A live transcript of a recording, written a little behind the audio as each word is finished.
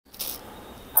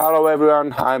Hello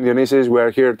everyone, I'm Dionysis. We're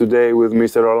here today with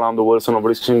Mr. Orlando Wilson of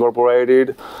Risks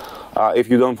Incorporated. If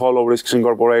you don't follow Risks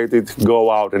Incorporated, go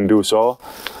out and do so.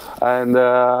 And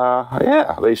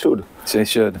yeah, they should. They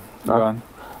should. Go on.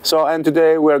 And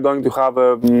today we're going to have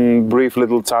a brief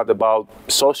little chat about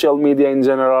social media in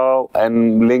general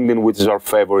and LinkedIn, which is our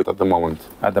favorite at the moment.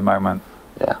 At the moment.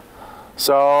 Yeah.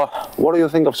 So, what do you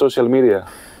think of social media?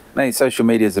 Mate, social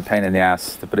media is a pain in the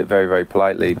ass, to put it very, very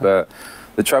politely. But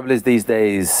the trouble is these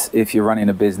days, if you're running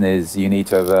a business, you need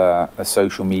to have a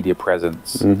social media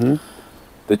presence. Mm-hmm.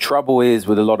 The trouble is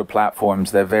with a lot of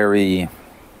platforms, they're very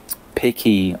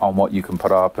picky on what you can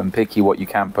put up and picky what you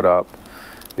can't put up.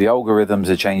 The algorithms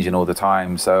are changing all the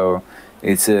time, so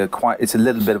it's a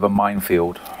little bit of a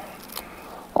minefield.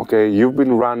 Okay, you've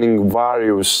been running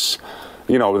various,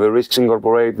 you know, the Risks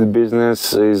Incorporated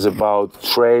business is about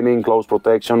training, close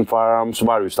protection, firearms,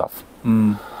 various stuff.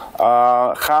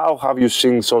 How have you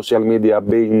seen social media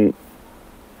being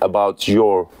about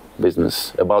your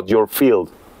business, about your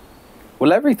field?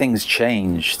 Well, everything's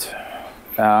changed.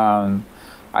 I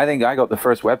think I got the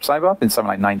first website up in something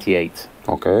like '98.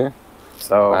 Okay.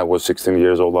 So I was 16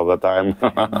 years old at that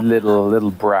time.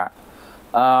 little brat.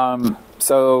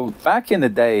 So back in the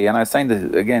day, and I was saying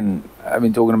this again, I've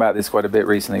been talking about this quite a bit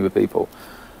recently with people.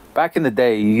 Back in the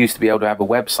day, you used to be able to have a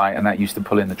website, and that used to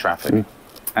pull in the traffic.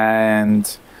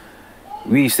 And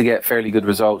we used to get fairly good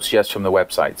results just from the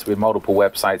websites. We had multiple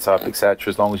websites up, etc.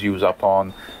 As long as you was up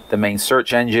on the main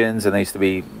search engines, and there used to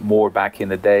be more back in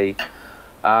the day.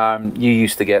 You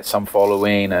used to get some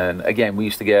following, and again, we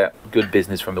used to get good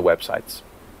business from the websites.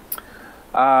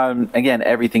 Again,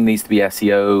 everything needs to be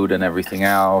SEO'd and everything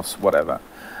else, whatever.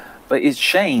 But it's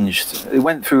changed. It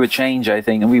went through a change, I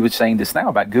think, and we were saying this now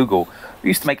about Google. We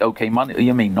used to make okay money.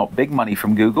 I mean, not big money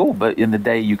from Google, but in the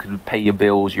day you could pay your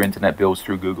bills, your internet bills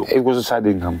through Google. It was a side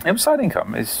income. It was side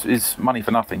income. It's money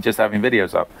for nothing, just having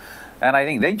videos up. And I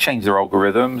think they changed their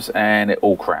algorithms, and it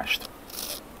all crashed.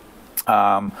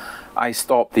 I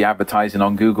stopped the advertising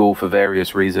on Google for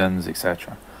various reasons,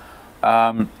 etc.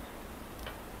 And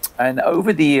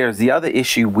over the years, the other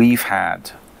issue we've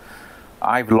had,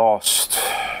 I've lost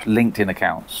LinkedIn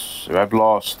accounts. I've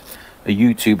lost a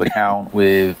YouTube account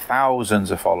with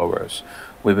thousands of followers.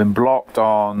 We've been blocked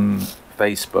on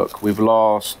Facebook. We've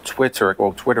lost Twitter.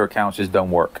 Well, Twitter accounts just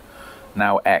don't work.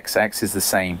 Now X is the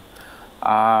same.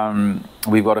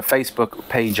 We've got a Facebook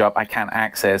page up I can't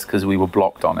access because we were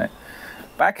blocked on it.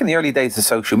 Back in the early days of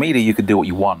social media, you could do what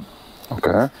you want.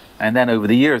 Okay. And then over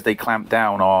the years, they clamped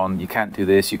down on you can't do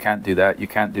this, you can't do that, you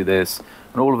can't do this.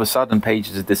 And all of a sudden,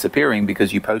 pages are disappearing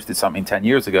because you posted something 10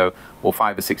 years ago or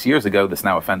 5 or 6 years ago that's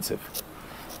now offensive.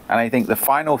 And I think the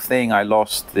final thing, I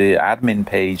lost the admin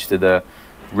page to the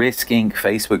Risk Inc.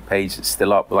 Facebook page that's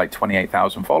still up with like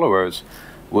 28,000 followers,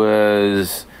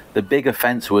 was the big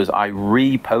offense was I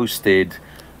reposted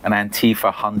an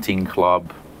Antifa hunting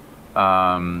club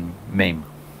meme.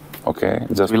 Okay.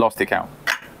 We lost the account.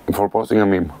 For posting a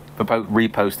meme? For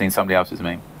reposting somebody else's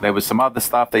meme. There was some other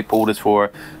stuff they pulled us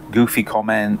for, goofy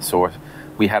comments, or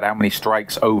we had how many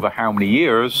strikes over how many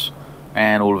years,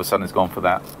 and all of a sudden it's gone for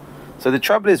that. So the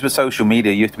trouble is with social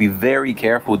media, you have to be very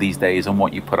careful these days on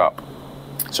what you put up.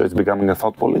 So it's becoming a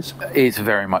thought police? It's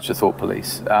very much a thought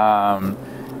police.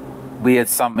 We had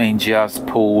something just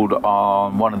pulled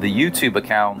on one of the YouTube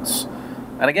accounts,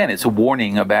 and again, it's a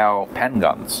warning about pen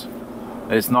guns.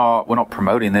 It's not, we're not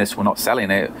promoting this, we're not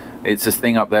selling it. It's this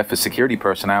thing up there for security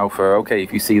personnel for, okay,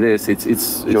 if you see this,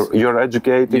 you're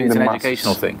educating it's the an masses.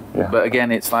 Educational thing. Yeah. But again,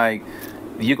 it's like,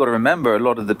 you got to remember a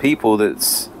lot of the people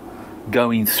that's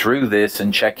going through this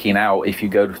and checking out, if you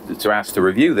go to ask to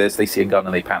review this, they see a gun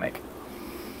and they panic.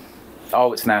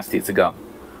 Oh, it's nasty, it's a gun.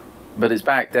 But it's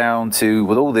back down to,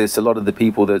 with all this, a lot of the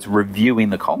people that's reviewing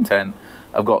the content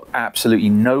have got absolutely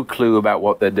no clue about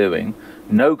what they're doing,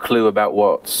 no clue about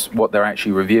what they're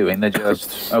actually reviewing. They're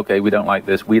just, okay, we don't like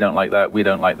this, we don't like that, we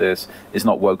don't like this. It's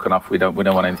not woke enough. We don't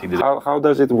want anything to do. How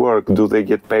does it work? Do they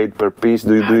get paid per piece?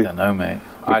 I don't know, mate.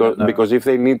 I don't know. Because if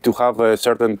they need to have a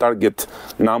certain target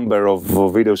number of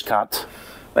videos cut.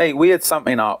 Mate, we had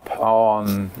something up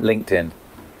on LinkedIn,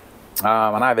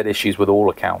 and I've had issues with all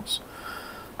accounts.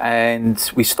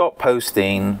 And we stopped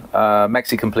posting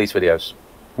Mexican police videos.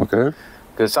 Okay.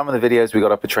 Because some of the videos we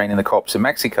got up for training the cops in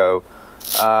Mexico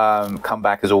come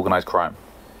back as organized crime.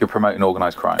 You're promoting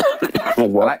organized crime.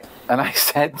 What? And I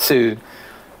said to,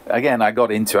 again, I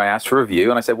asked for a review,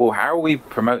 and I said, well, how are we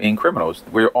promoting criminals?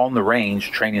 We're on the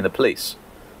range training the police.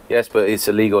 Yes, but it's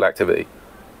illegal activity.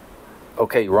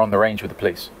 Okay, we're on the range with the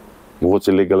police. What's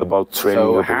illegal about training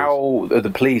the police? So how are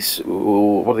the police,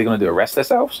 what are they going to do, arrest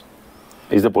themselves?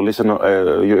 Is the police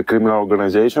a criminal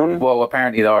organization? Well,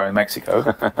 apparently they are in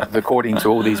Mexico. According to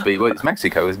all these people, it's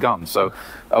Mexico, it's guns. So,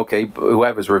 okay,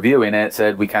 whoever's reviewing it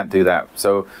said we can't do that.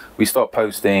 So we stopped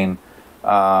posting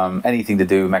anything to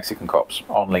do with Mexican cops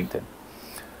on LinkedIn.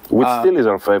 Which still is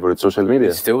our favorite social media.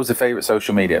 It still is the favorite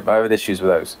social media, but I had issues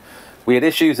with those. We had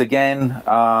issues again,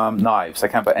 knives. I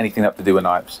can't put anything up to do with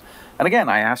knives. And again,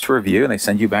 I asked for a review and they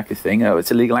send you back a thing, oh,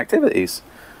 it's illegal activities.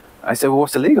 I said, well,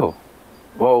 what's illegal?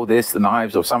 Well, this, the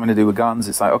knives, or something to do with guns.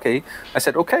 It's like, okay. I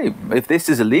said, okay, if this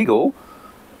is illegal,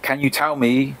 can you tell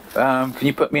me, can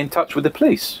you put me in touch with the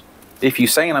police? If you're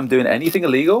saying I'm doing anything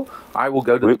illegal, I will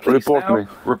go to the police now.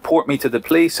 Report me to the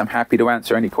police. I'm happy to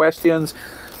answer any questions.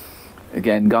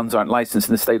 Again, guns aren't licensed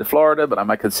in the state of Florida, but I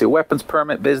might conceal weapons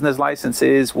permit, business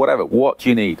licenses, whatever. What do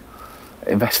you need?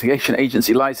 Investigation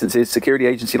agency licenses, security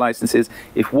agency licenses.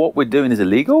 If what we're doing is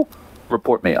illegal,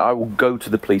 report me. I will go to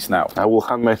the police now. I will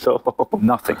hand myself.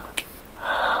 Nothing.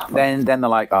 Then they're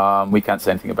like, we can't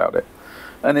say anything about it.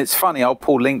 And it's funny, I'll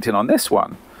pull LinkedIn on this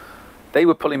one. They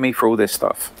were pulling me for all this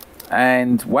stuff.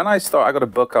 And when I got a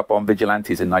book up on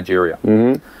vigilantes in Nigeria.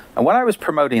 Mm-hmm. And when I was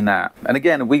promoting that, and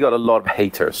again, we got a lot of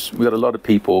haters. We got a lot of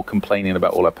people complaining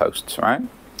about all our posts, right?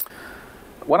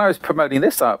 When I was promoting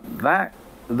this up,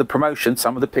 the promotion,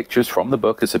 some of the pictures from the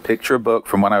book, it's a picture of book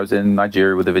from when I was in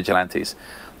Nigeria with the vigilantes,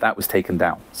 that was taken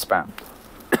down, spam.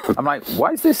 I'm like,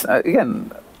 why is this,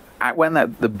 again, when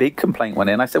the big complaint went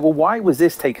in, I said, well, why was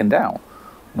this taken down?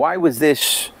 Why was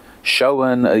this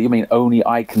shown, you mean only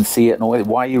I can see it, and all,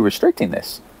 why are you restricting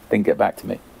this? Didn't get back to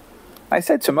me. I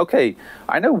said to him, okay,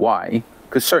 I know why,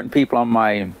 because certain people on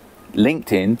my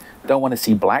LinkedIn don't want to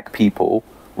see black people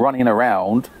running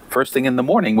around first thing in the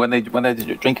morning when they're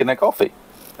drinking their coffee,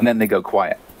 and then they go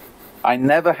quiet. I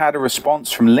never had a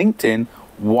response from LinkedIn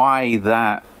why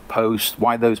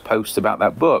those posts about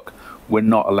that book were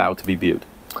not allowed to be viewed.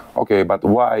 Okay, but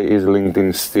why is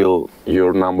LinkedIn still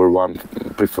your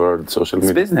 #1 preferred social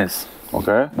media? It's business.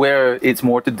 Okay. Where it's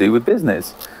more to do with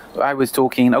business. I was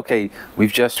talking, okay,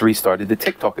 we've just restarted the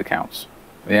TikTok accounts.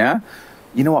 Yeah?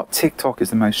 You know what? TikTok is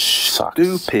the most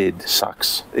stupid.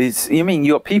 Sucks. You mean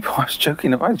your people, I was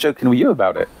joking with you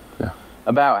about it. Yeah.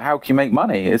 About how can you make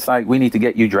money. It's like, we need to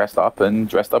get you dressed up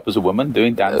as a woman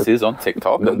doing dances on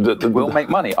TikTok. We'll make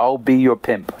money. I'll be your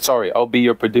pimp. Sorry, I'll be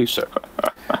your producer.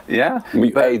 Yeah?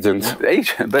 Agent.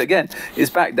 But again, it's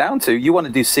back down to, you want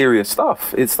to do serious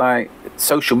stuff. It's like,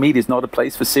 social media is not a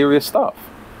place for serious stuff.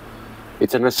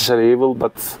 It's a necessary evil,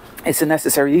 but... It's a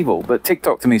necessary evil, but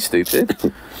TikTok to me is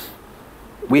stupid.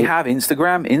 We have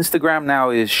Instagram. Instagram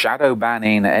now is shadow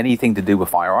banning anything to do with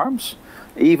firearms.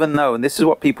 Even though, and this is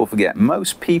what people forget,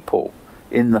 most people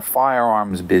in the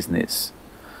firearms business,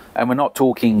 and we're not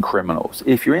talking criminals,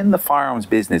 if you're in the firearms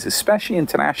business, especially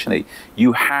internationally,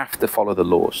 you have to follow the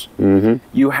laws. Mm-hmm.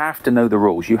 You have to know the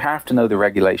rules. You have to know the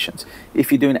regulations.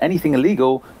 If you're doing anything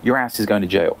illegal, your ass is going to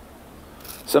jail.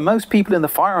 So most people in the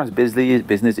firearms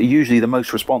business are usually the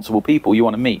most responsible people you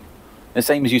want to meet. The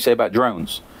same as you say about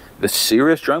drones. The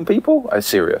serious drone people are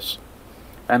serious.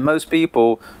 And most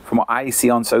people, from what I see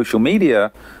on social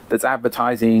media, that's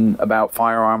advertising about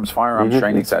firearms mm-hmm.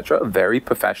 training, etc., are very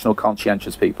professional,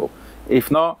 conscientious people. If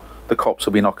not, the cops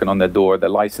will be knocking on their door, their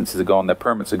licenses are gone, their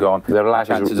permits are gone. Their life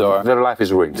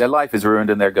is ruined. Their life is ruined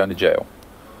and they're going to jail.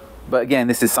 But again,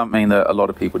 this is something that a lot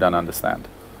of people don't understand.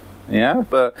 Yeah,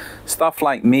 but stuff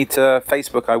like Meta,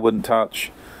 Facebook I wouldn't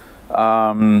touch.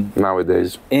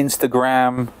 Nowadays.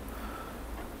 Instagram,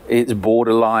 it's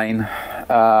borderline.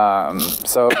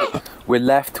 So we're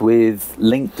left with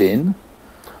LinkedIn.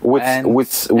 With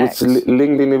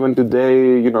LinkedIn even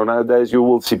today, you know, nowadays you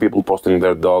will see people posting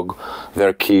their dog,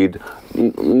 their kid,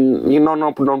 you know,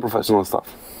 non-professional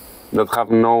stuff that have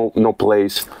no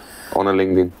place on a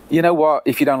LinkedIn. You know what?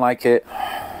 If you don't like it,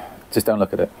 just don't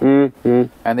look at it. Mm-hmm.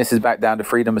 And this is back down to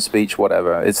freedom of speech,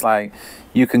 whatever. It's like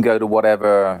you can go to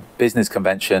whatever business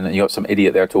convention and you got some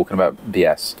idiot there talking about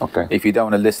BS. Okay. If you don't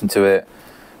want to listen to it,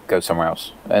 go somewhere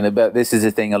else. And but this is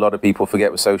the thing a lot of people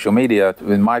forget with social media.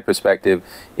 In my perspective,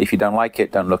 if you don't like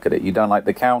it, don't look at it. You don't like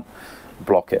the account,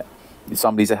 block it. If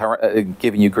somebody's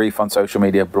giving you grief on social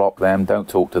media, block them. Don't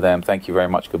talk to them. Thank you very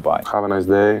much. Goodbye. Have a nice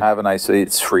day. Have a nice.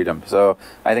 It's freedom. So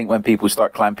I think when people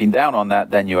start clamping down on that,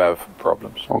 then you have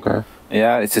problems. Okay.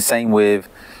 Yeah, it's the same with.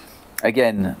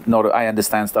 Again, I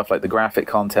understand stuff like the graphic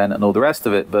content and all the rest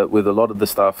of it, but with a lot of the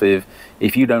stuff, if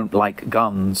you don't like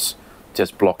guns,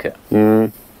 just block it.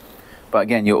 Mm. But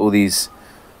again, you're all these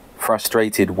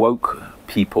frustrated woke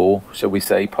people, shall we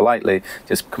say politely,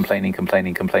 just complaining.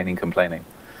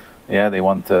 Yeah, they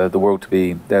want the world to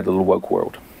be their little woke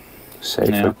world.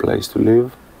 Safer place to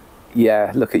live.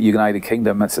 Yeah, look at United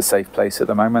Kingdom. It's a safe place at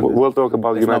the moment. We'll talk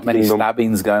about There's United not many Kingdom.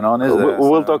 stabbings going on, is there?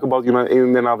 We'll talk about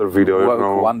in another video. You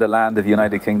know. Wonderland of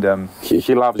United Kingdom.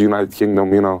 He loves United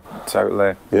Kingdom, you know.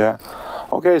 Totally. Yeah.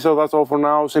 Okay, so that's all for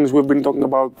now. Since we've been talking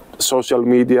about social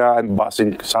media and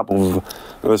bashing some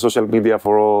of the social media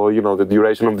for the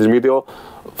duration of this video,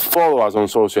 follow us on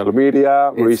social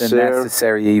media. It's a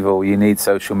necessary evil. You need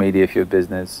social media for your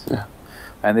business. Yeah.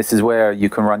 And this is where you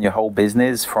can run your whole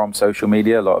business from social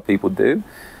media. A lot of people do.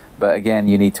 But again,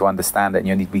 you need to understand it and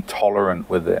you need to be tolerant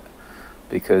with it.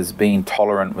 Because being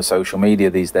tolerant with social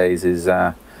media these days is,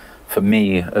 for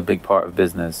me, a big part of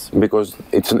business. Because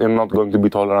it's not going to be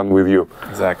tolerant with you.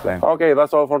 Exactly. Okay,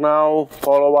 that's all for now.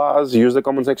 Follow us, use the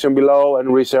comment section below, and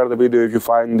reshare the video if you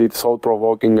find it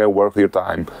thought-provoking and worth your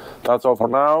time. That's all for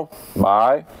now.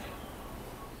 Bye.